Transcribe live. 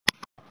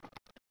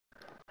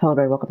Hello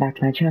everybody, welcome back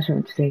to my channel.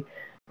 So today,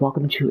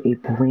 welcome to a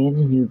brand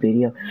new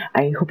video.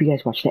 I hope you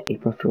guys watched that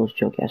April Fool's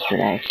joke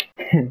yesterday.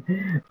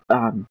 It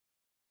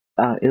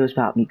was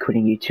about me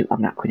quitting YouTube.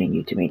 I'm not quitting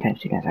YouTube anytime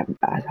soon, as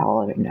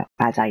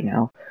I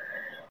know.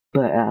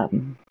 But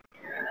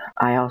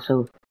I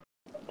also,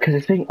 because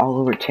it's been all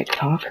over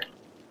TikTok,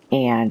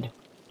 and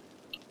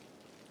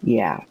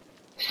yeah,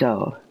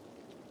 so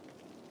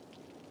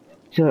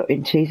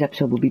in today's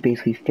episode, we'll be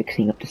basically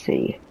fixing up the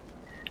city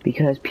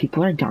because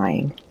people are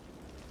dying.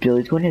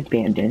 Billy's going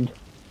abandoned.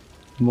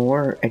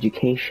 More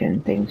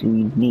education things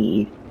we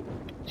need.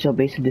 So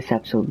basically this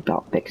episode is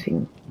about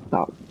fixing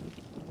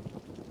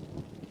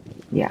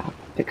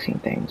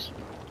things.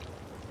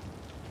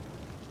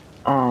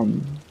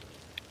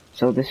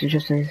 So this is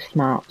just a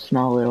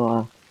small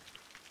little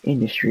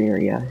industry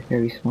area,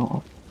 very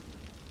small.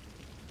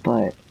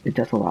 But it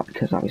does a lot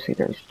because obviously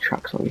there's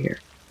trucks over here.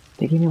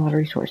 They give me a lot of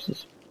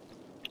resources.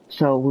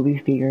 So we'll be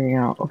figuring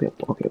out, okay,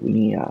 we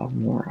need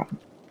more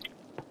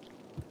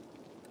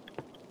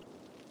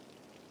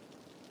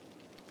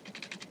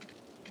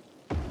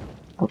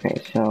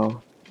okay,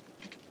 so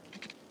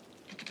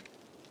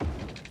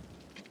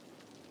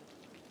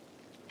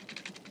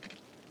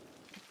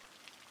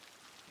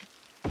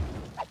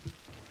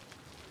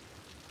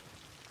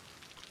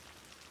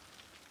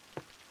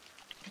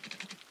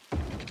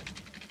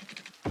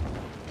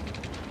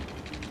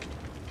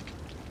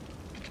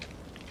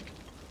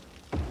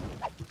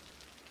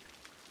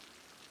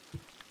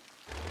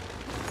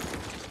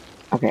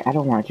okay, I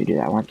don't want to do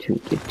that. I want to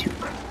get to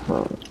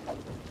curve.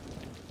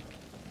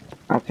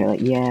 Okay, like,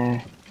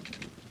 yeah.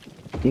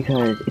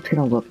 Because it's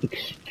gonna look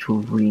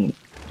extreme.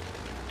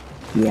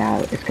 Yeah,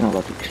 it's gonna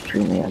look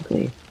extremely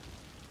ugly.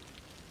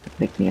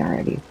 Like me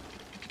already.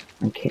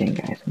 I'm kidding,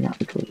 guys. I'm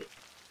not ugly.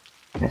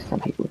 As some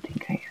people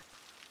think I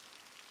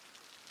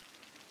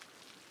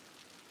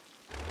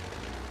am.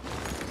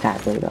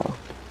 Sadly, though.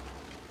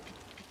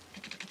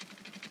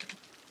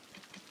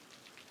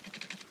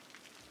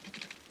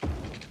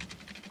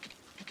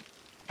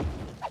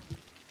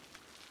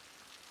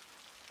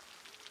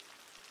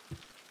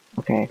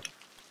 Okay.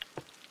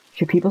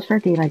 Should people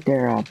start getting like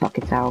their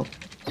buckets out?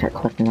 Start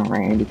collecting on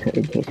rain because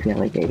in case we have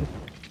like a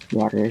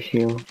water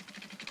issue.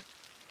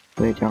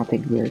 Which I don't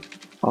think we're.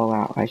 Oh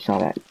wow, I saw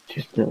that.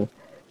 Just the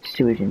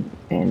sewage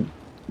and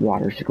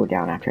water should go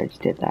down after I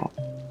just did that.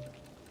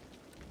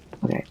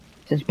 Okay.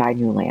 It says buy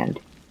new land.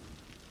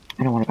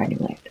 I don't want to buy new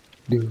land.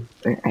 Dude.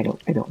 I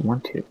don't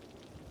want to.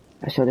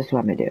 So this is what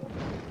I'm gonna do.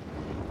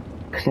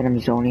 Because then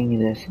I'm zoning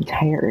this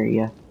entire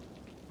area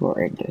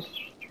for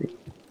industry.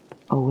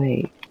 Oh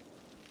wait.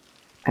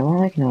 I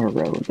want like another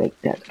road,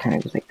 like that kind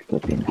of just like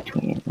goes in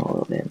between a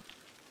little bit.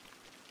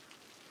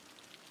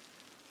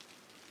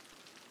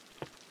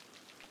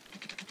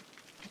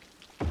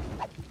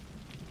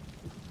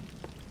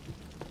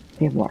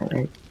 They have water,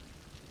 right?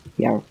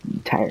 Yeah,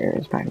 entire area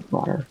is fine with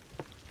water.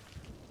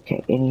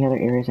 Okay, any other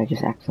areas I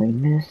just accidentally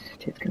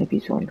missed? It's gonna be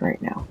zoned right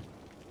now.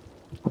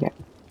 Okay,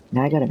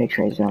 now I gotta make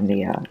sure I zone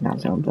the, not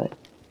zone, but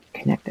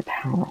connect the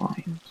power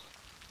lines.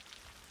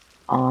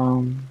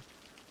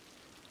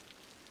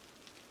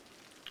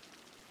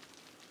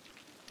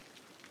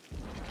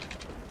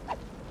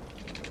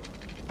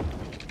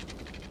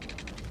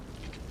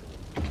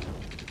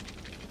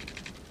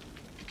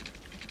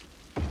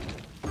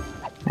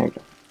 There we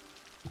go.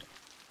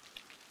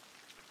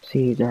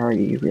 See, they're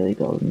already really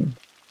building.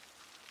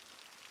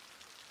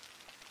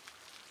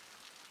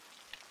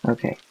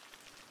 Okay,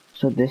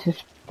 so this is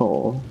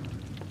full.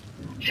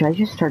 Should I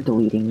just start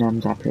deleting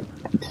them after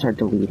it's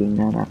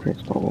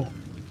full?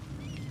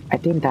 I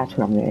think that's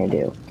what I'm gonna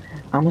do.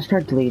 I'm gonna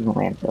start deleting the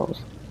landfills.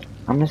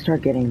 I'm gonna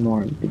start getting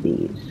more of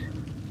these.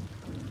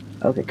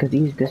 Okay, because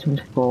this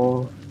one's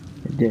full,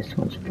 this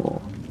one's full.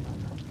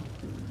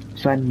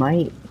 So I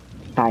might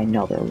buy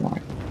another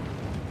one.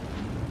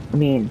 I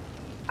mean,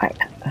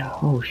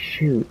 oh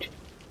shoot.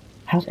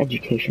 How's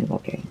education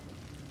looking?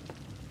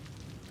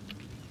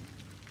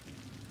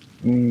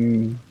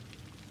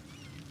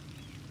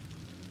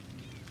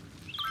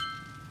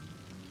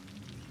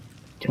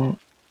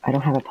 I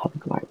don't have a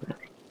public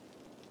library.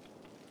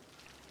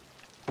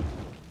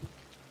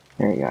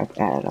 There you go, I've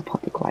added a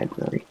public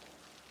library.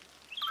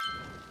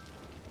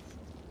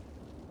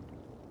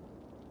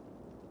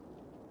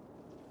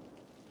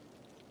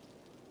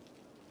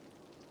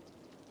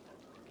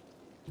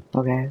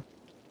 Okay.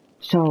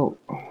 So,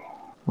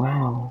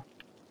 wow.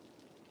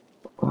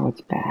 Wow,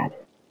 it's bad.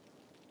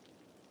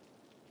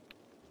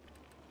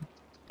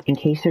 In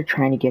case they're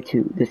trying to get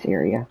to this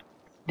area,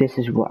 this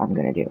is what I'm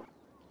gonna do.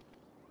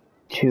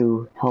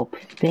 To help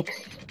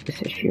fix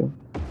this issue,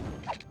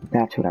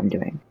 that's what I'm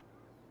doing.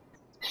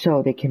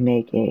 So they can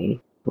make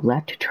a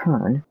left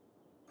turn.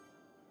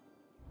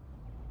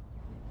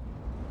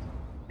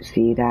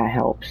 See, that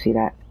helps. See,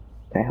 that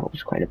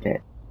helps quite a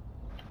bit.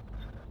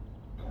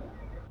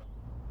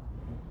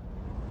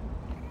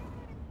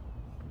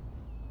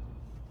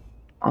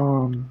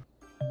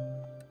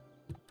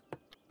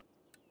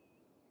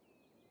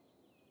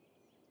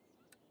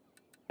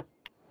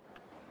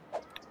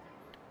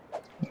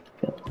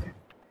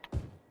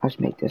 I let's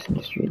make this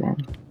industry then.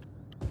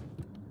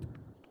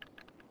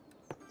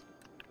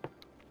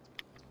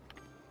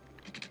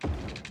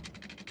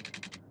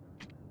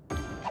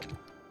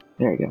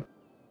 There we go.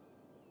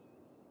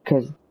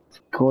 Because it's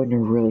going to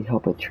really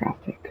help with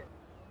traffic.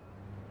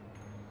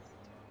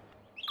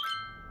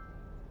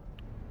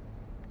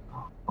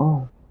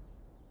 Oh.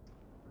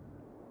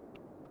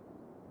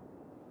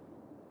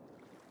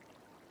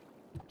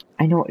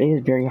 I know it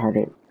is very hard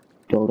to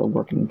build a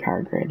working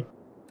power grid.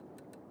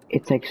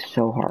 It's like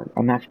so hard.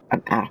 I'm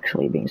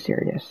actually being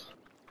serious.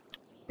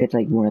 It's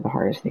like one of the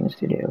hardest things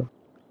to do.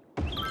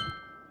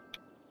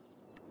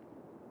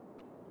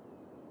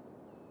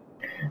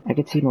 I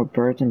could see more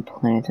birds and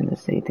plants in the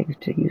city thanks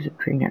to use of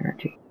green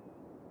energy.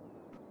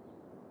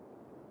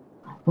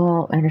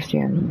 Well, I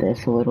understand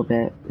this a little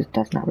bit.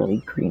 That's not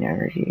really green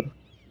energy.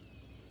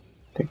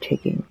 They're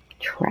taking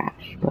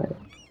trash, but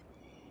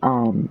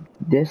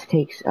this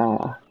takes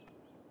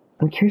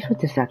I'm curious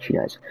what this actually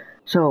does.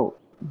 So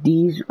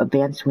these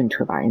advanced wind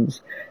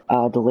turbines,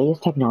 the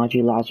latest technology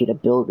allows you to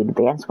build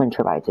advanced wind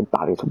turbines in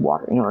bodies of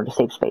water in order to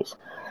save space.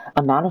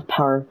 Amount of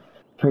power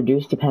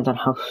produced depends on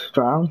how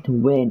strong the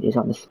wind is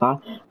on the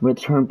spot where the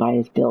turbine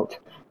is built.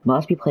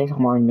 Must be placed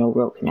on where no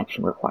road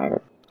connection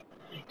required.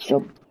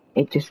 So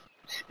it just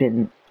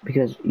spins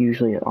because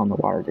usually on the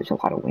water there's a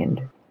lot of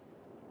wind.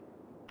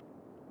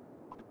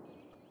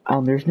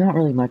 There's not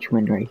really much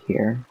wind right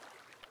here,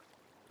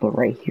 but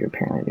right here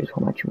apparently there's so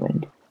much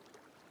wind.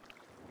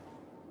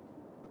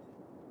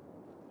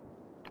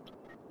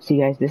 See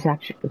guys, this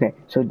actually, okay,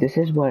 so this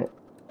is what,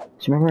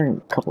 so remember in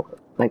a couple,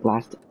 like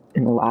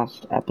in the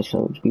last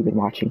episodes we've been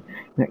watching,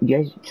 you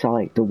guys saw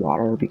like the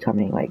water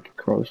becoming like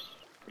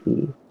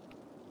grossly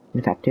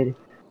infected.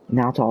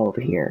 Now it's all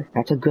over here.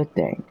 That's a good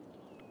thing.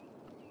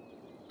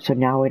 So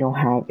now we don't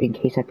have, in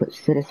case I put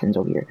citizens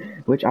over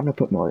here, which I'm gonna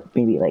put more,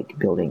 maybe like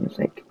buildings,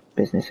 like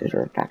businesses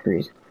or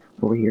factories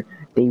over here,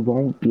 they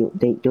won't be,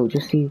 they'll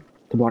just see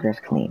the water as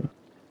clean.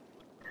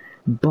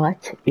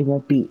 But it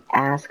won't be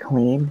as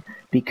clean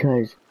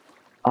because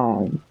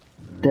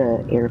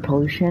the air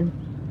pollution,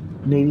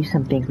 maybe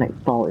some things might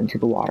fall into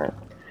the water.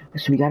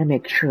 So we gotta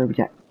make sure we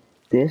got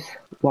this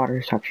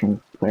water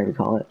suction, whatever you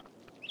call it.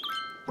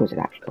 What's it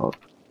actually called?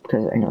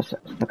 Because I know it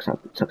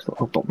sucks the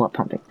blood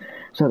pumping.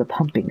 So the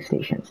pumping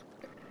stations.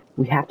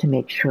 We have to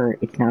make sure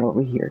it's not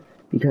over here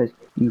because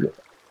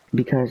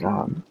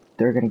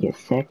they're gonna get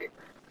sick,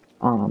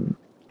 and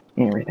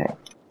everything.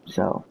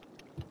 So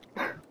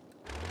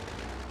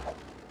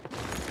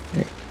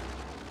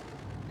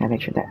I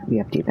make sure that we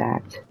update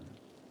that.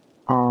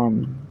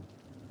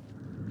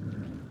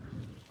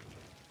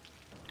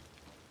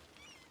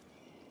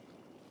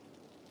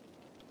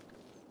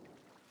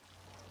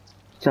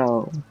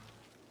 So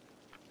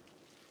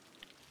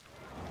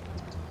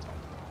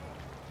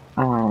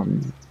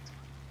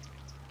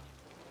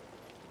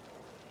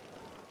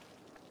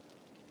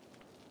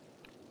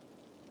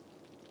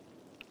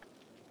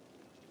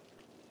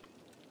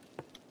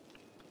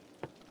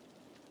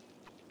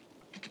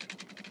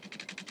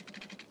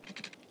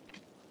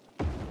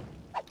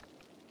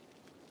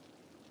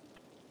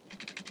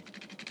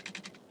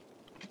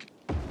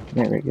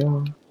there we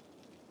go.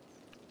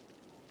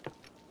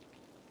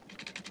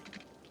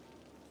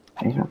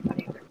 There's enough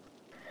money.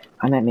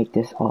 I might make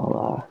this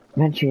all,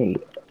 eventually,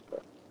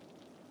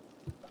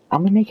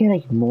 I'm gonna make it,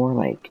 like, more,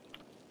 like,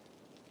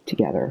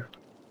 together.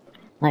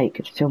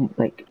 Like, so,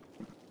 like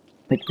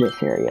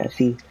this area.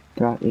 See,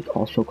 they're, like,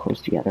 all so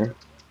close together.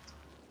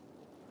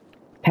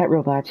 Pet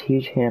robots,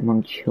 huge hit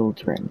among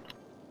children.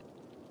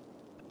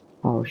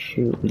 Oh,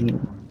 shoot, we need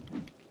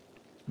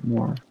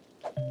more.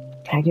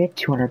 Can I get a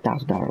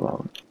 $200,000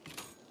 loan?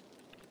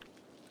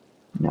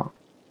 No.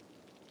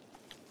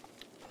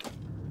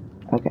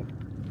 Okay.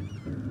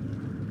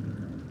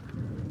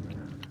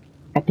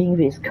 I think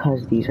it's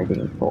because these are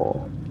getting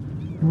full.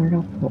 No, they're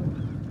not full.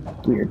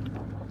 Weird.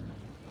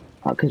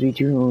 Because we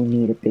do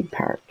need a big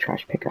power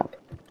trash pickup.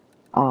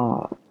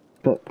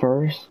 But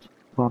first,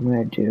 what I'm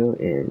gonna do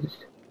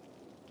is,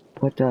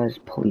 what does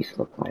police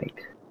look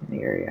like in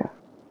the area?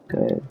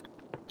 Good.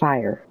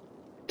 Fire.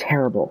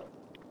 Terrible.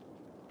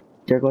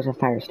 There goes a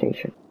fire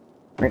station.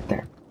 Right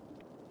there.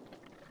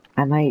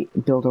 I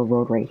might build a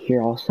road right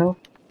here also.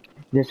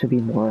 This would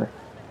be more,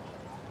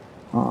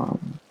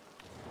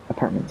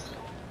 apartments.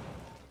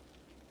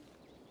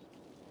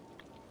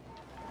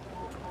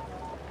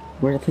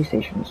 Where are the police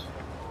stations?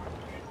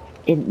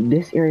 In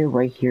this area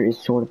right here is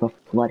sort of a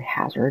flood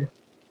hazard.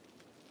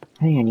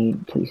 I think I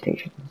need police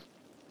stations.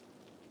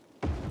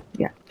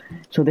 Yeah.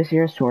 So this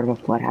area is sort of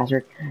a flood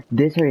hazard.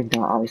 This area is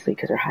not, obviously,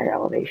 because they're higher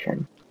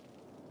elevation.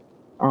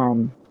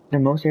 The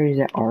most areas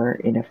that are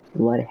in a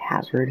flood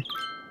hazard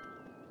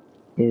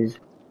is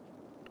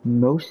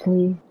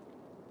mostly,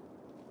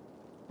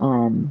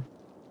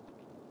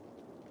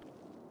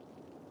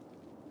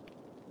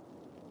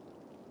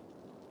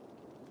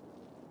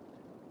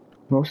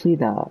 mostly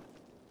the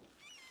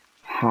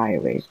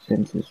highways,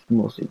 since it's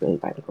mostly really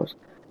by the coast.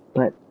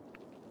 But,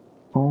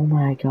 oh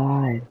my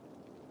god.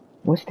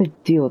 What's the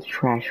deal with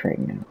trash right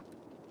now?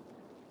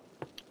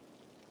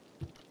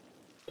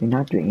 They're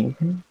not doing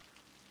anything?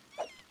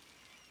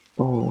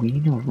 Oh, we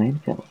need a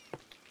landfill.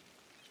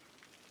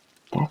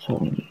 That's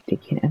what we need. They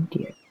can't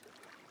empty it.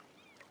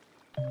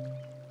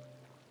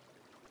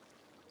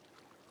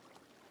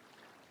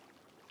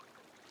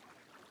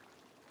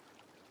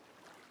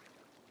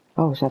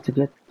 Oh, so that's a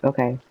good...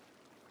 Okay.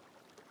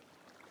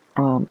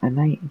 I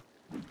might...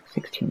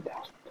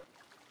 16,000.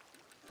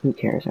 Who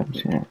cares? I'm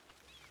just gonna...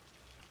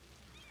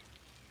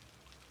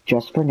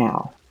 Just for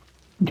now.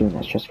 I'm doing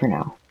this just for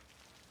now.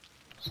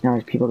 So now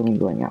there's people gonna be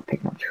going out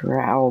picking up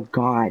trash. Oh,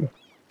 God.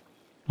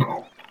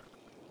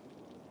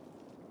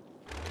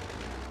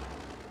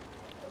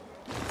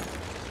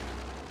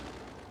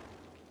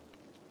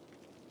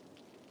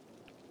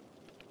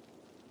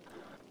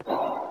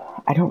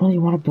 I don't really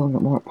want to build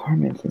more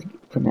apartments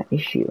from that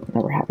issue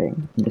that we're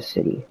having in the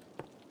city.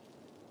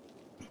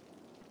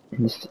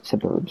 In the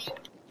suburbs.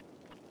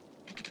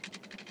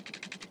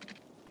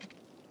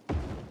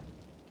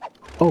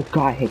 Oh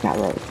God, I hate that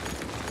road.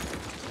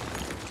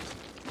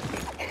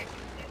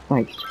 My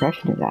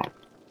expression of that.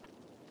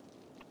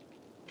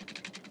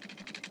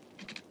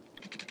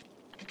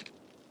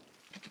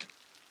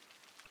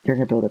 You're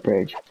gonna build a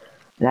bridge.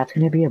 That's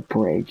gonna be a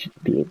bridge,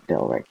 be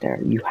built right there.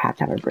 You have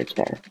to have a bridge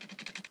there.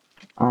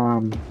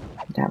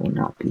 That will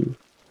not be.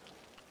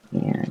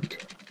 And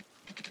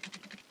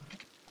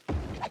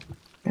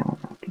that will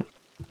not be.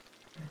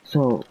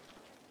 So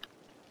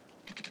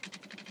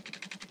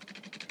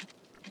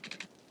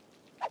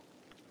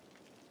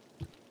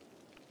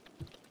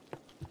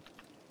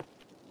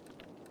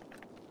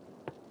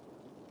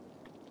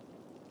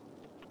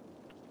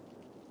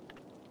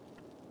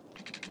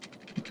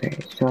okay,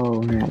 so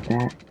we're gonna have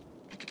that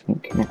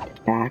and connect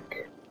it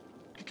back.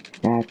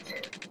 That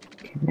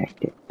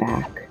connect it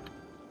back.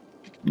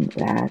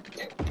 That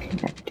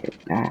connect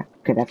it back.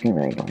 Okay, that's gonna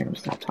really annoy him.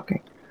 Stop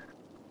talking.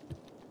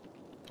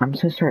 I'm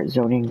just gonna start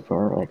zoning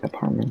for like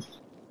apartments.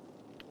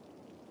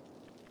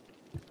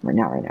 Right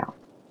now.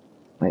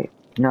 Wait,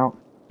 no,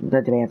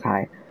 the demand's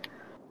high.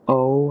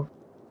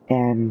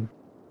 O-M.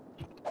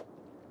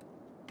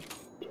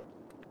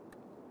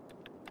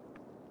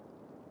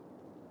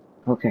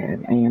 Okay,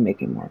 I am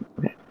making more.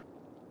 Okay.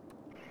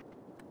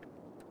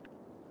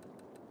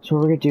 So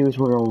what we're gonna do is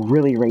we're gonna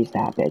really raise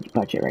that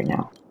budget right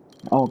now.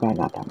 Oh God,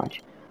 not that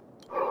much.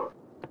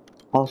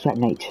 Also at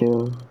night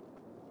too.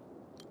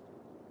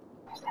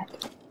 What's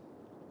that?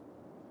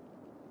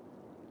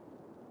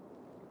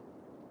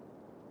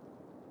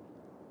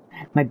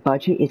 My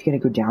budget is gonna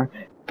go down,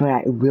 but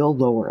I will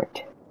lower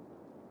it.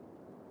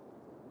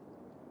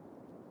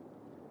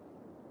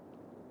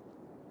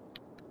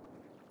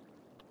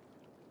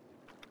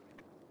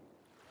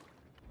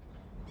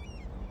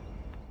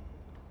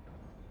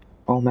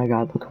 Oh my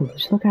God,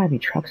 just look how many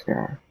trucks there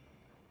are.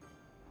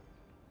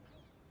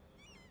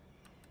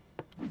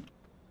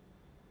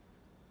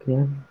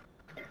 Good.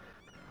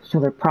 So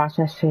they're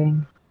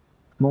processing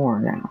more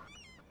now.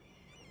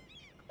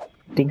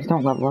 Things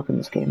don't level up in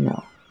this game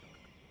though.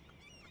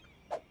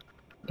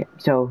 Okay,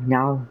 so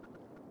now...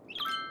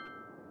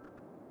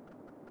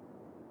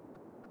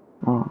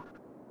 Oh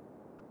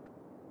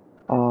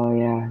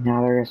yeah,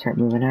 now they're gonna start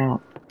moving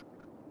out.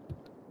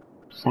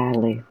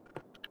 Sadly.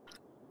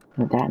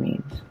 What that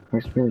means.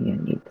 We're really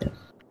gonna need this.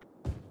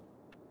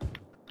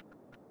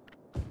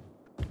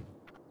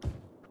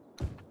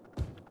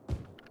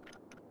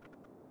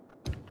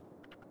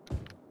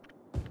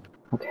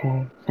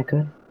 Okay, is that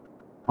good?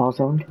 All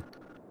zoned?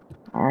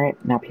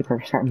 Alright, now people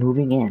are starting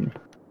moving in.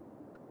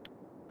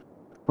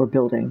 We're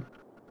building.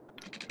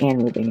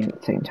 And moving in at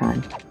the same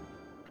time.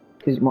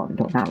 Because, well,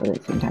 no, not really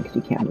at the same time, because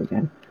you can't move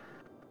in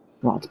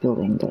while it's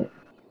building, but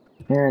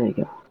there they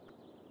go.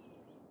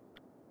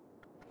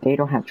 They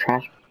don't have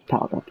trash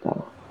piled up,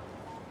 though.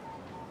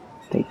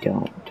 They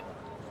don't.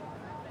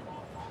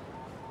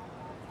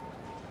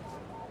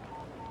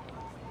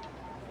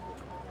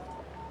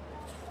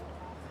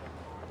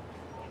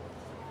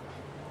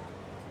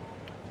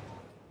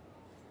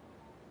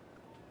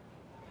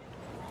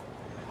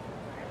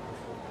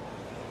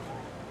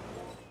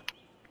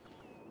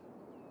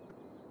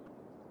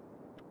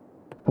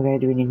 Okay,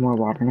 do we need more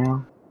water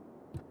now?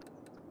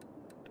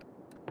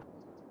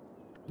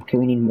 Okay,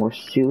 we need more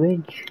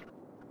sewage.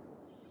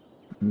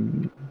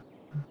 Okay,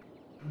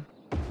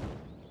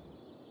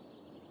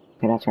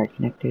 that's already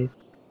connected.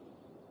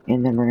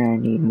 And then we're gonna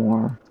need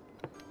more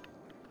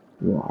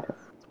water.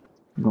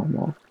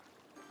 Normal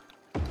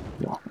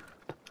water.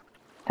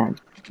 And,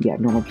 yeah,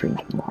 normal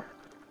drinking water.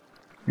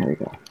 There we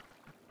go.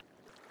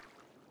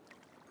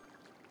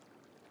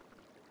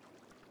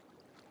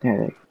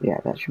 Yeah,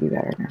 that should be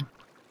better now.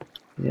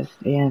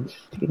 And it's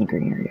in a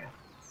green area.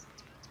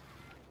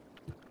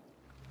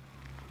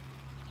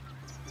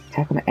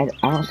 How come I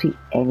don't see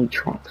any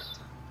trucks?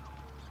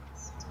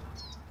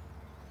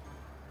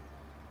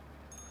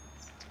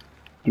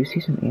 Do you see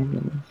some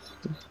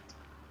ambulances?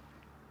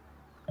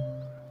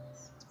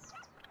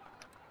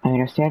 I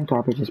understand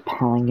garbage is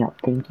piling up.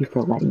 Thank you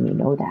for letting me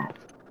know that.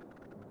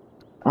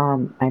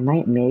 I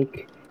might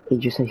make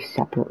just a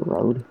separate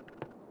road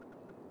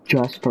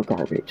just for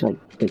garbage, like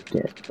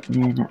this.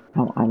 Man,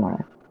 I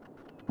wanna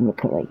I'm gonna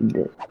put like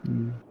this,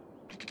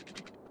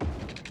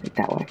 like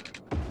that way.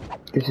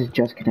 This is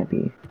just gonna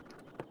be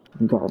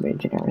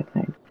garbage and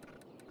everything.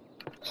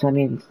 So that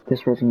means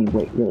this road's gonna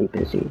be really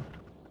busy.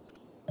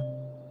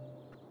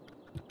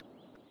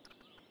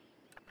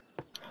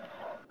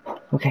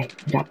 Okay,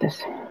 we got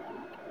this.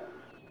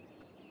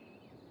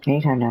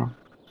 Anytime now.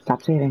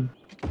 Stop saving.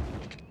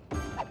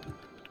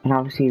 And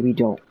obviously we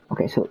don't.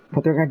 Okay, so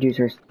what they're gonna do is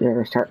they're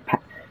gonna start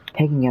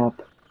picking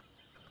up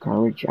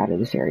garbage out of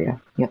this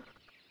area. Yep.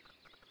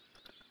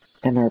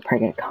 Then they're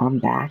probably gonna come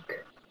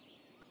back.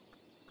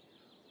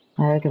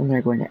 I like when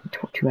they're going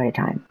two at a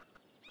time.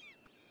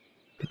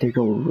 But they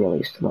go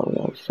really slow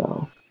though,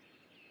 so.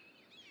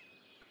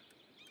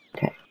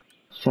 Okay,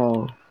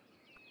 so.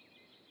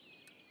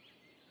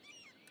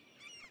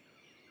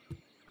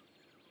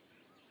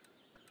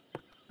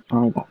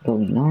 Only about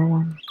building another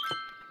one.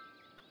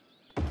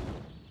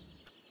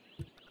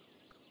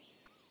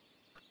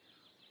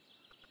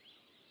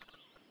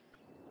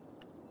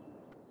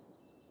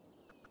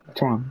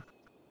 What's wrong?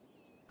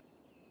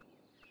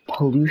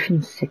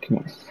 Pollution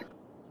sickness.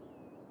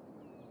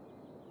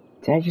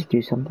 Did I just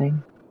do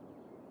something?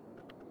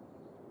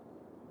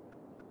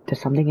 Does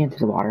something get into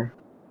the water?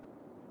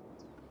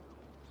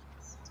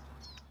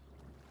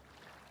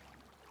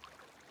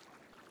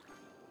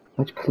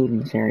 What's polluting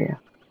this area?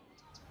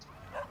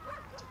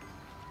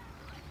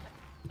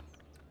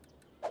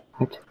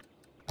 What?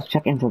 Let's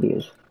check info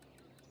views.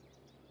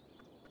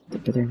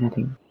 But there's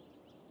nothing.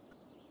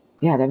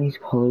 Yeah, that means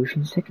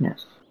pollution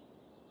sickness.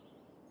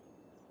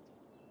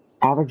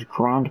 Average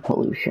ground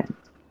pollution.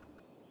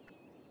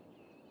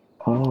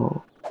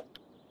 Oh.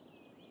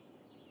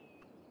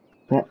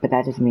 But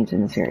that just means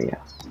in this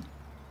area.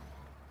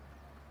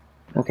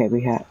 Okay,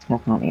 that's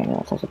not an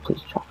ambulance, that's a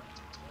police truck.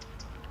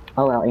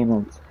 Oh well,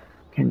 ambulance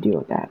can deal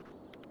with that.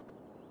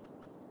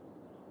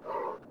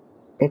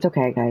 It's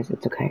okay, guys,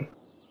 it's okay.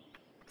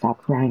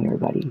 Stop crying,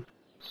 everybody.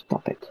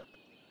 Stop it.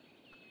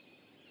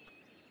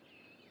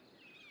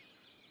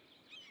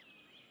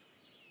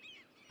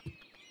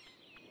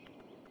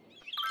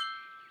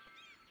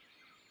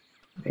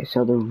 Okay,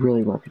 so they're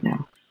really working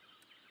now.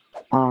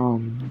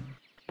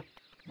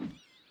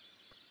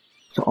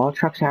 So all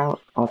trucks out,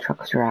 all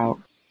trucks are out,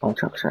 all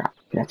trucks are out.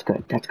 That's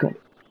good, that's good.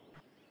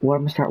 What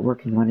I'm gonna start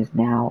working on is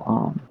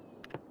now,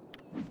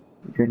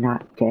 you're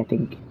not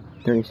getting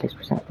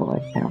 36% full.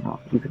 I don't know.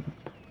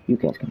 You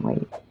guys can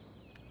wait.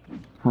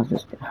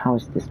 How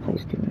is this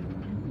place doing?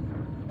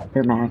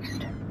 They're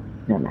maxed.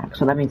 They're maxed.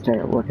 So that means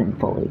they're working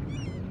fully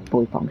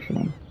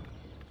functioning.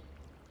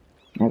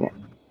 Okay.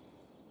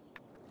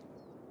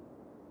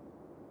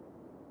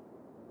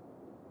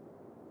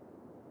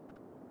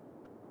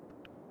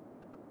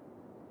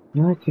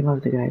 You know what came up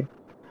with the guy?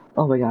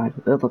 Oh my god,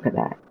 look at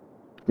that.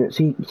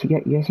 So you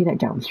guys see that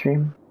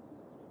downstream?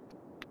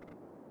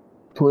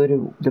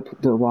 Polluted,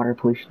 the water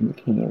pollution that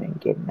came in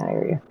and get in that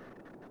area.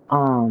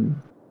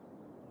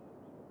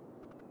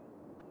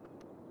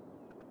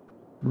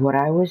 What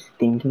I was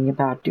thinking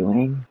about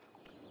doing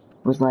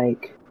was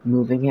like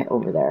moving it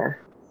over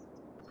there.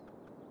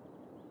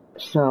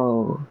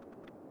 So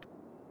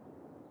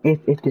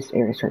if this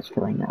area starts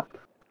filling up,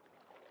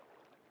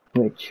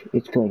 which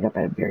it's filling up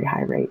at a very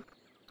high rate.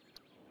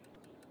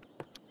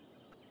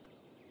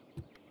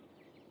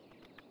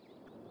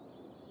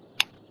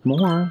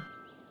 More.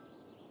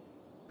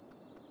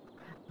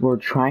 We're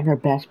trying our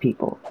best,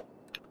 people.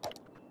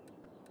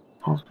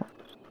 How's that?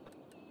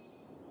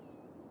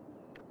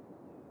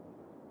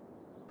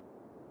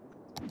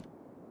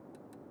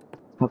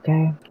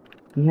 Okay.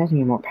 You guys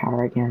need more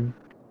power again.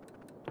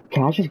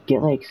 Can I just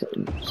get like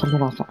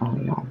something else? Oh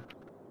my god.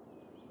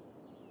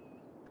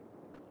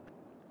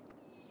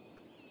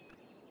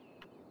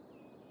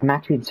 I'm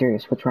actually being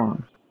serious. What's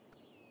wrong?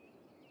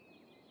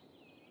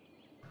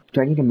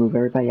 Do I need to move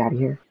everybody out of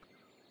here?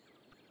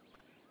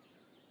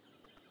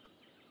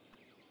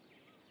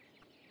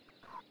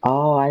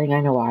 Oh, I think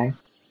I know why.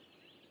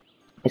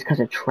 It's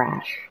because of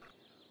trash.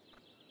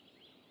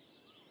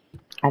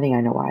 I think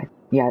I know why.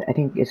 Yeah, I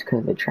think it's because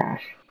of the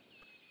trash.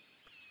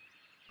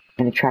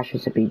 And the trash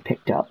isn't being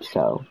picked up,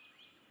 so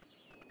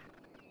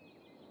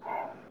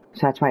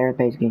that's why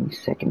everybody's getting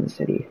sick in the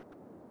city.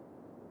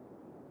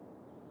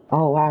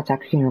 Oh wow, it's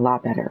actually getting a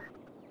lot better.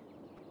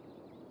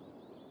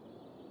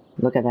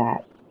 Look at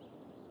that.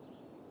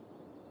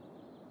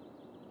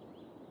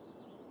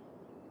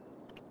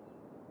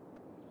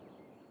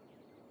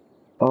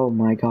 Oh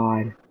my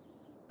god.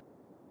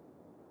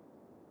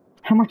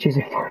 How much is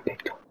it for a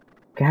big door?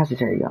 Okay, how's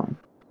this area going?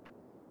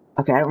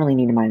 Okay, I don't really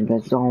need to mind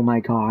this. Oh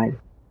my god.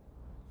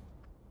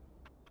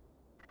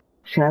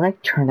 Should I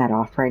like turn that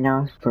off right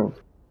now? I'm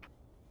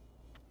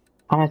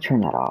gonna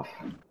turn that off.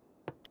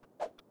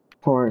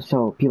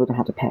 So people don't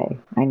have to pay.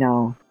 I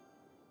know.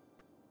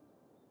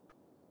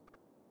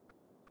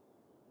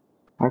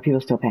 Are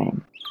people still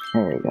paying?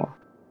 There we go.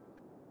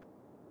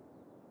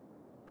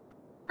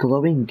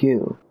 Glowing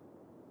goo.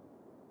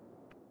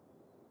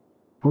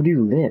 Where do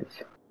you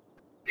live?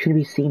 Should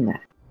we seen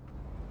that?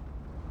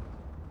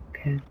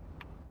 Okay.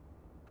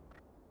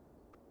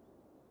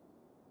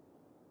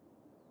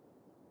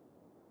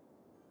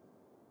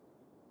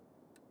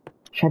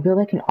 Should I build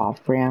like an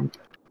off-ramp?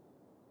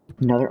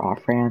 Another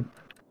off-ramp?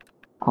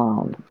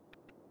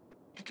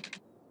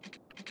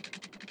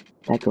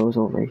 That goes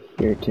over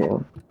here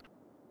too.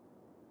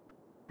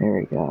 There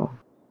we go.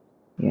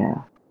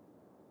 Yeah.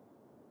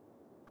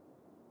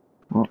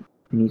 Well,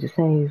 I need to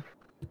save.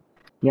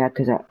 Yeah,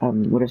 because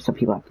what if some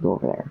people have to go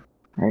over there,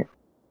 right?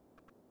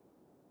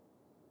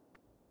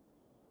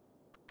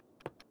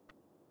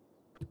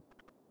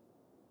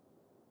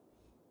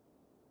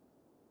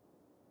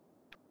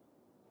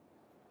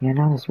 Yeah,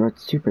 now this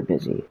road's super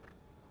busy.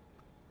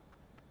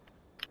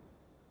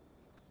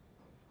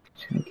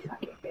 It's gonna keep on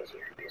getting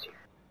busier and busier.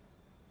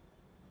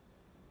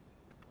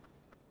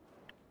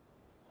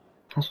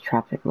 How's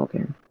traffic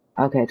looking?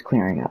 Okay, it's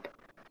clearing up.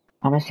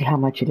 I'm gonna see how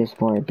much it is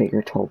for a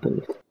bigger toll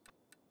booth.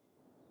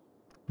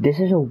 This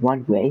is a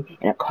one-way,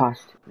 and it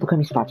costs, look how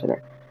many spots are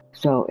there.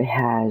 So it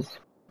has,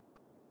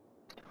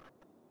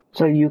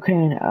 so you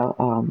can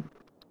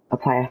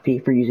apply a fee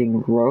for using the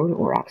road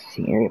or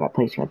accessing area by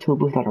placing a toll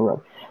booth on a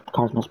road. The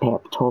cars must pay a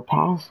toll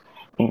pass,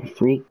 and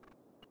fee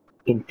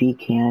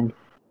can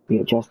be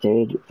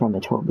adjusted from the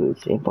toll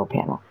booth's info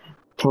panel.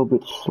 Toll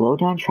booths slow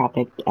down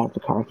traffic as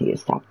the car fee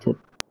is stopped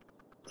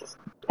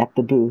at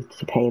the booth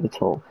to pay the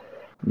toll.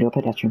 No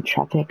pedestrian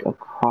traffic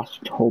across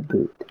toll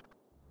booth.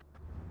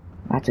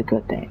 That's a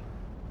good thing.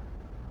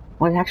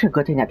 Well, it's actually a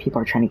good thing that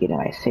people are trying to get in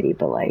my city,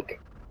 but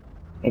like,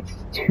 it's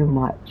too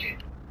much.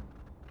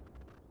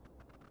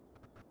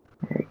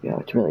 There you go,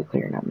 it's really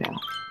clearing up now.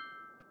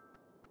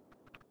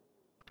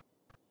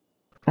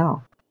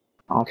 Oh,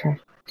 I'll try.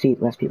 See,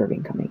 less people are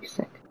becoming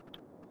sick.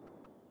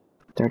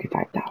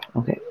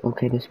 35,000.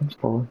 Okay, this one's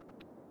full.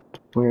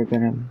 We're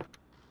gonna.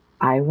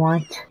 I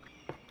want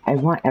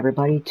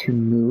everybody to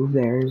move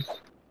theirs.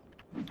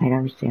 I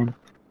understand.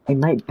 It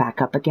might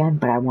back up again,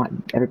 but I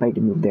want everybody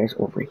to move theirs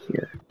over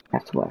here.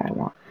 That's what I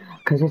want.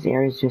 Because this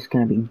area is just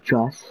gonna be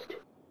just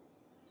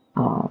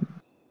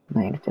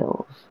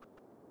landfills.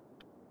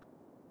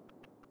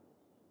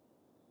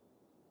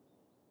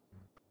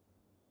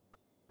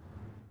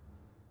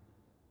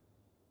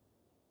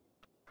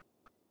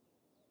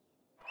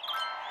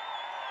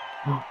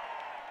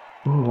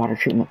 Ooh, water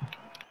treatment.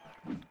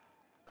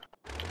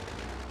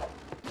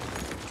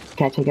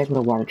 Can I tell you guys what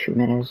a water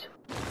treatment is?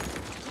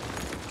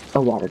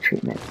 A water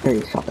treatment. Very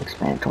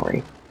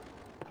self-explanatory.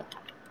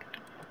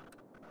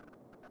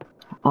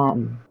 I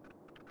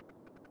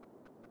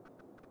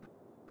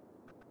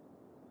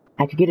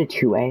could get a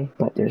 2A,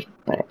 but there's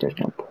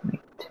no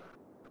point.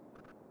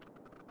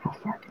 How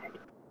far can I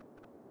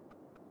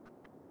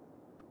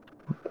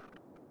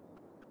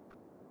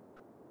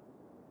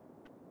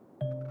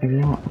do? You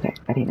know what? Okay,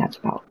 I think that's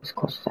about as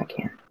close as I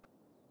can.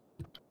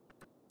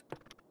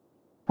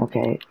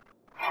 Okay,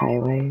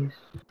 highways.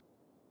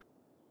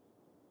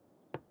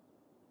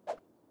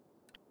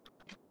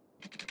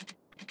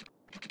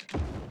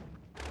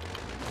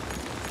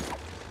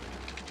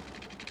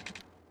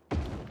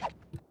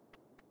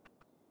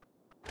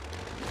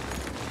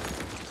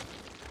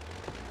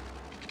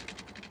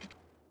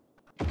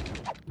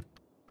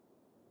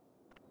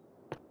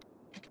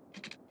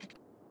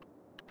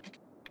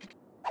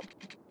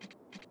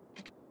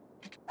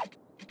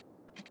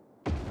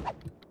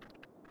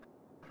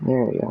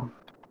 There we go.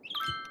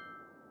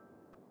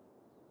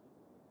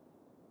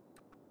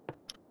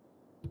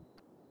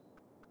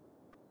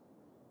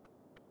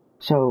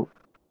 So,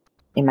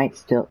 it might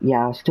still,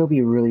 yeah, I'll still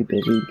be really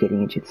busy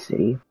getting into the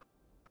city.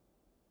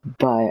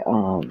 But,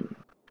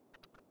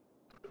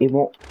 it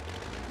won't,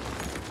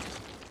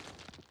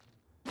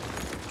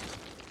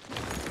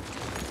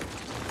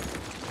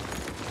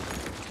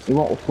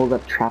 hold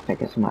up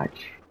traffic as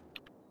much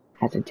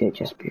as it did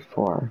just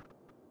before.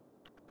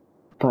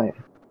 But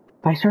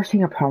if I start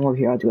seeing a problem over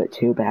here, I'll do it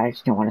too, but I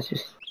just don't want to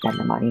just spend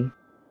the money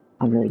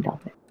on really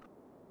nothing.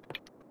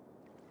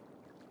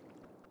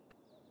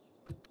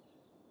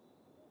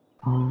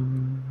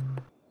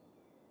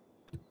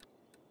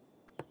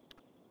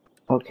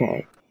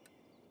 Okay.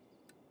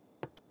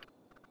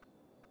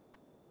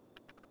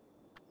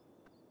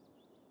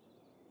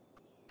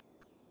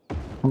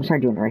 I'm gonna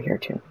start doing it right here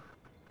too.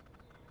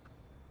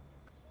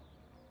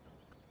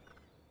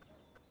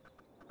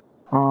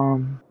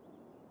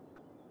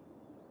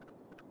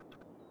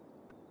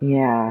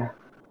 Yeah,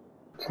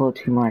 it's a little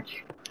too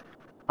much.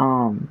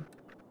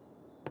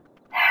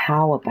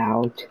 How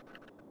about,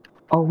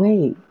 oh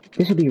wait,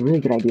 this would be a really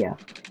good idea.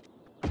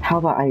 How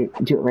about I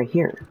do it right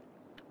here?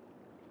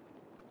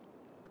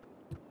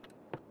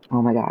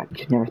 Oh my god,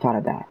 just never thought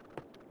of that.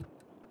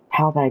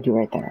 How about I do it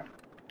right there?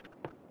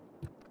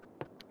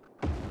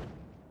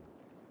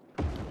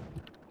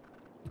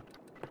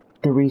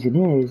 The reason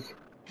is,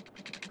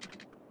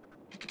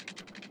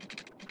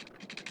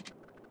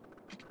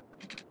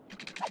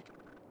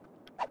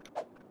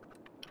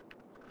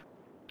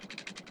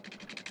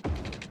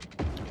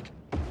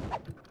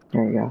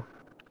 there you go.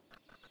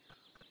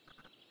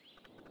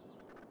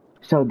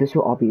 So this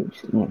will all be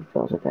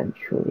landfills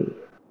eventually.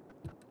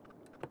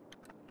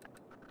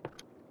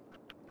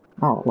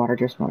 Oh, water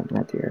just went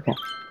through, okay.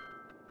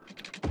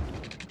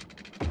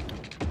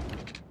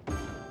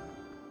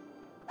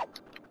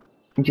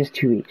 In just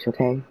 2 weeks,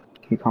 okay?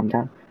 Can you calm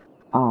down?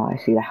 Oh, I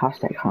see the house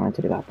that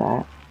commented about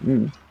that.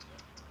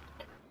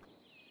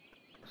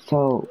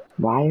 So,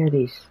 why are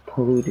these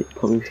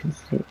pollution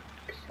sick?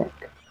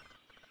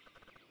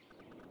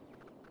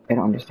 I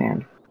don't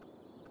understand.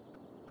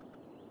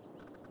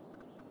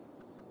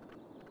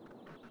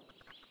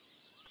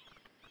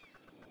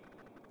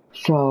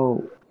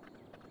 So,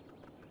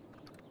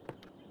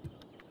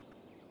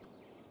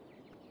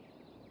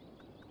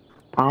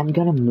 I'm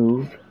gonna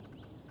move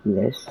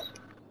this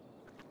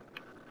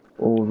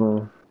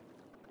over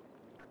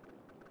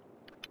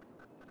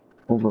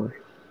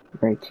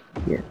right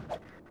here.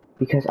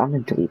 Because I'm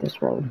gonna delete this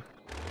road.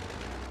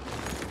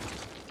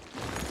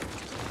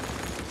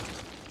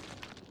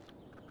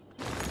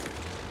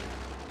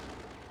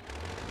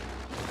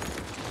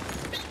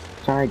 Oops,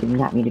 sorry, I did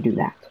not mean to do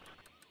that.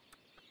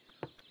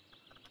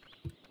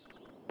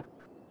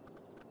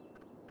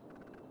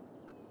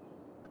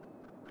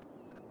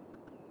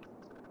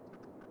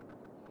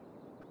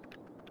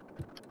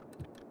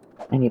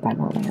 I need to buy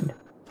more land.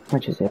 How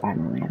much is it buy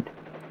more land?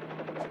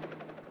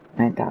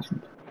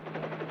 9,000.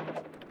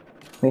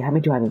 Wait, how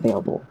many do I have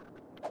available?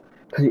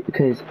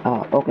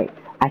 Okay,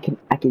 I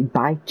can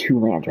buy 2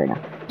 lands right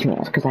now. 2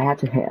 lands, because I have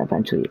to hit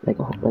eventually, like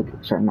a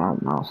certain amount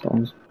of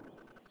milestones.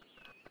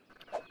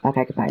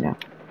 Okay, I can buy now.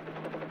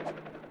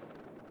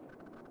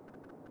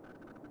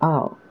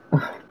 Oh.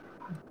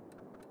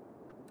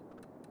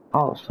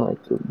 Oh, so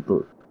like,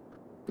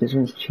 this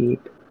one's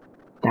cheap.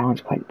 That one's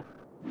quite...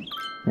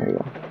 There you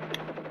go.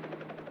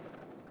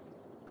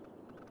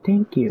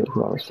 Thank you,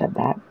 whoever said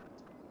that.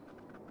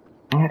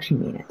 I actually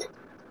mean it.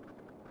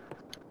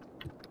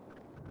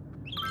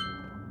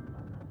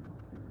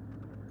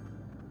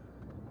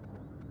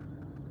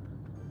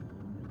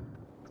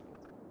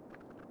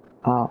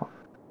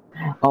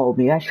 Oh,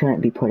 maybe I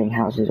shouldn't be putting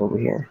houses over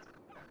here.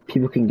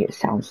 People can get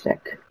sound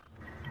sick.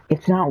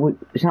 It's not what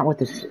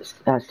this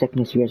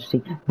sickness you guys are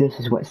seeing. This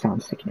is what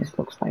sound sickness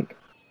looks like.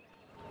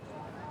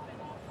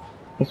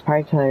 It's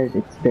probably because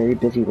it's a very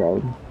busy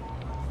road.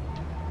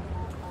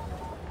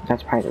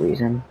 That's probably the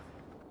reason.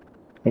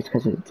 It's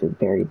because it's a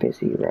very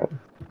busy road.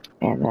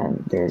 And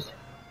then there's...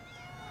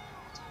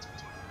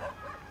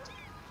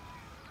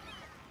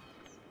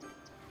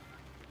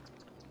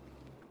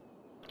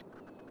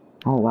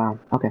 Oh wow,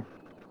 okay.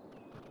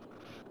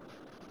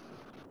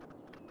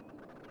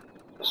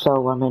 So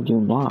what I'm gonna do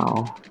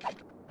now...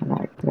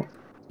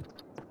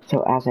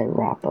 So as I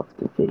wrap up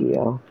the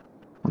video,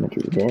 I'm gonna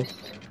do this.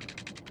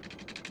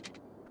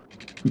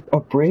 A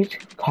bridge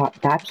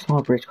that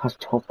small bridge cost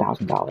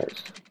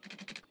 $12,000.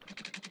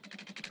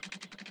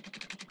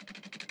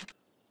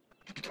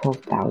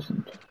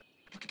 12,000.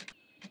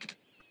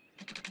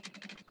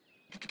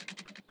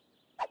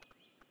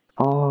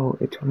 Oh,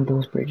 it's one of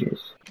those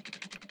bridges.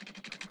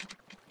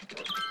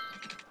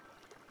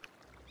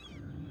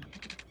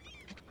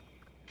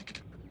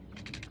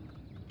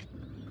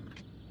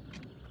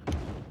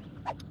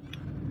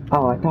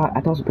 Oh, I thought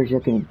it was a bridge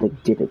that can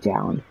like dip it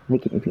down.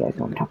 Like if you guys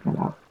know what I'm talking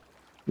about.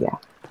 Yeah.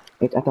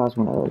 I thought it was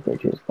one of those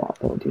bridges that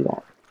will do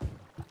that.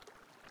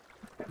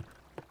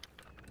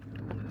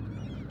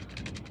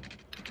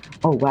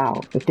 Oh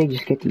wow, if they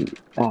just get the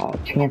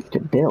chance to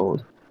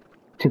build,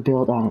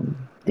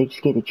 they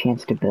just get a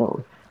chance to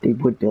build, they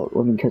would build.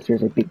 I mean, because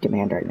there's a big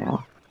demand right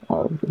now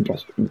of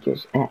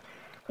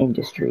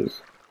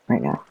industries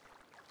right now.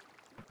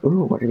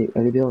 Ooh, what are they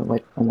building?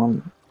 Like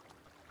one?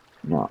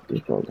 No, they're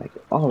building like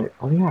oh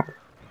they are.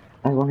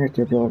 I wonder if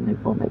they're building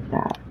like one like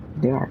that.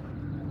 They are.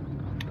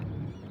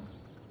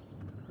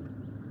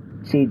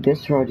 See,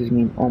 this road is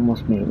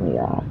almost mainly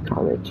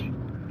garbage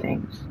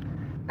things.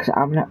 Cause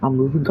I'm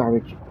moving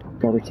garbage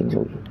things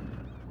over here.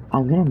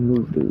 I'm gonna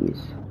move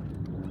these.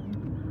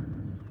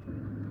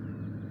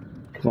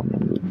 Cause I'm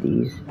gonna move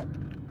these.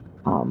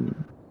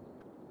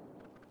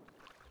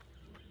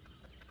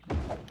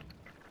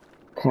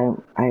 Cause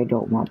I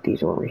don't want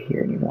these over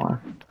here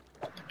anymore.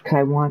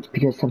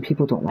 Because some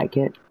people don't like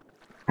it,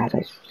 as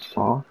I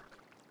saw.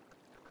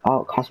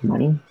 Oh, it costs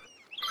money?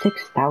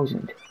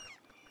 6,000.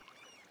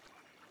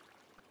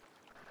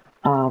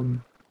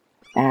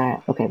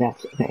 Okay,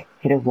 that's, okay.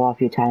 Hit a wall a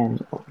few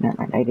times. Oh, never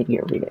mind, I didn't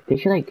get to read it. They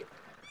should, like,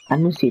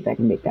 I'm gonna see if I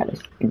can make that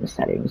in the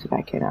settings, if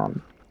I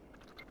can,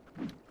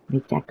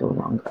 make that go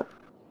longer.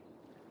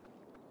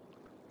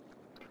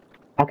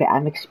 Okay,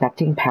 I'm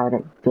expecting power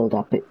to build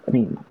up,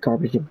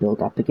 garbage to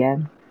build up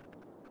again.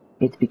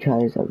 It's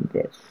because of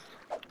this.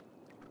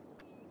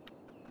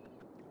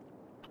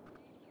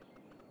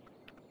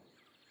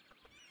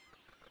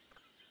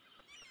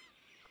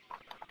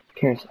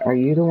 Karis, are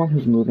you the one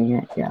who's moving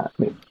it? Yeah,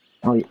 wait.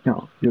 Oh,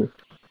 no, you're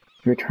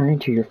returning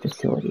to your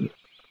facility.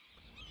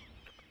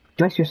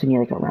 Do I seriously need,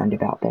 like, a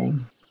roundabout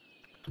thing?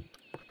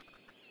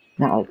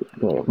 Not, like,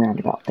 really a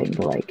roundabout thing,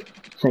 but, like,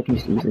 so I can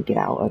just easily get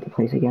out of the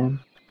place again?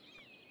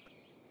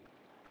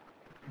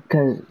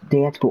 Because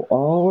they have to go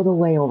all the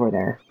way over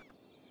there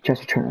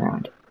just to turn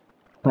around.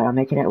 But I'm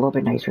making it a little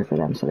bit nicer for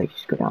them so they can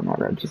just go down that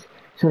road, just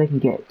so they can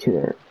get to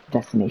their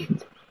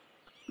destinations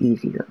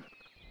easier.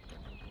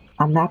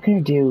 I'm not gonna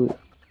do,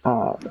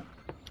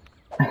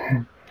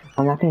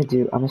 I'm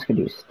just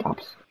gonna do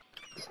stop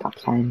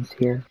signs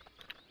here.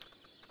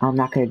 I'm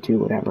not gonna do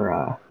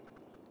whatever,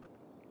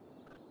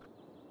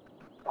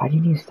 why do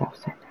you need a stop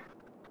sign?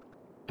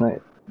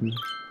 But,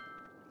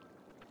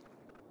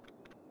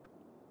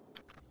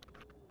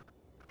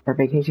 our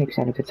vacation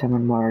extended to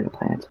someone more of the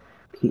plans.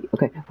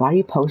 Okay, why do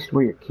you post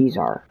where your keys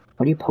are?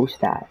 Why do you post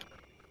that?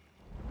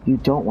 You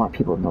don't want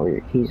people to know where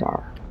your keys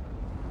are.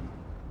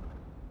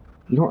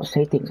 You don't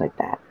say things like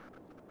that.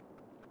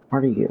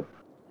 Or do you?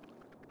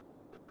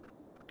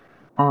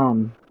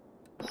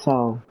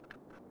 So,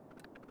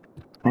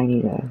 I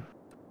need to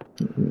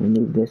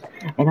remove this.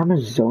 And I'm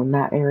gonna zone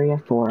that area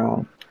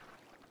for,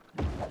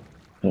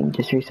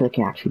 industry so I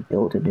can actually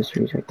build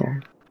industries right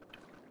there.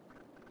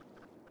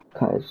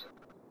 Because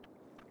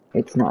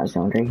it's not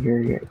zoned right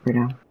here right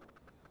now.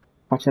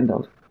 Watch them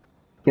build.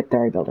 Yep, they're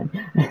already building.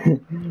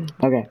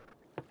 Okay.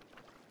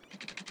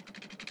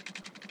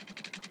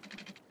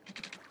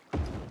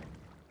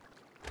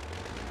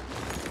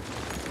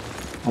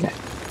 Okay.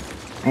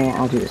 And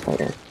I'll do this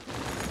later.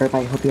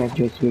 Everybody, hope you guys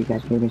enjoyed this video,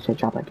 guys. Maybe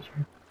drop like this.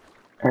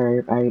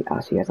 Everybody,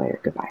 I'll see you guys later.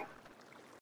 Goodbye.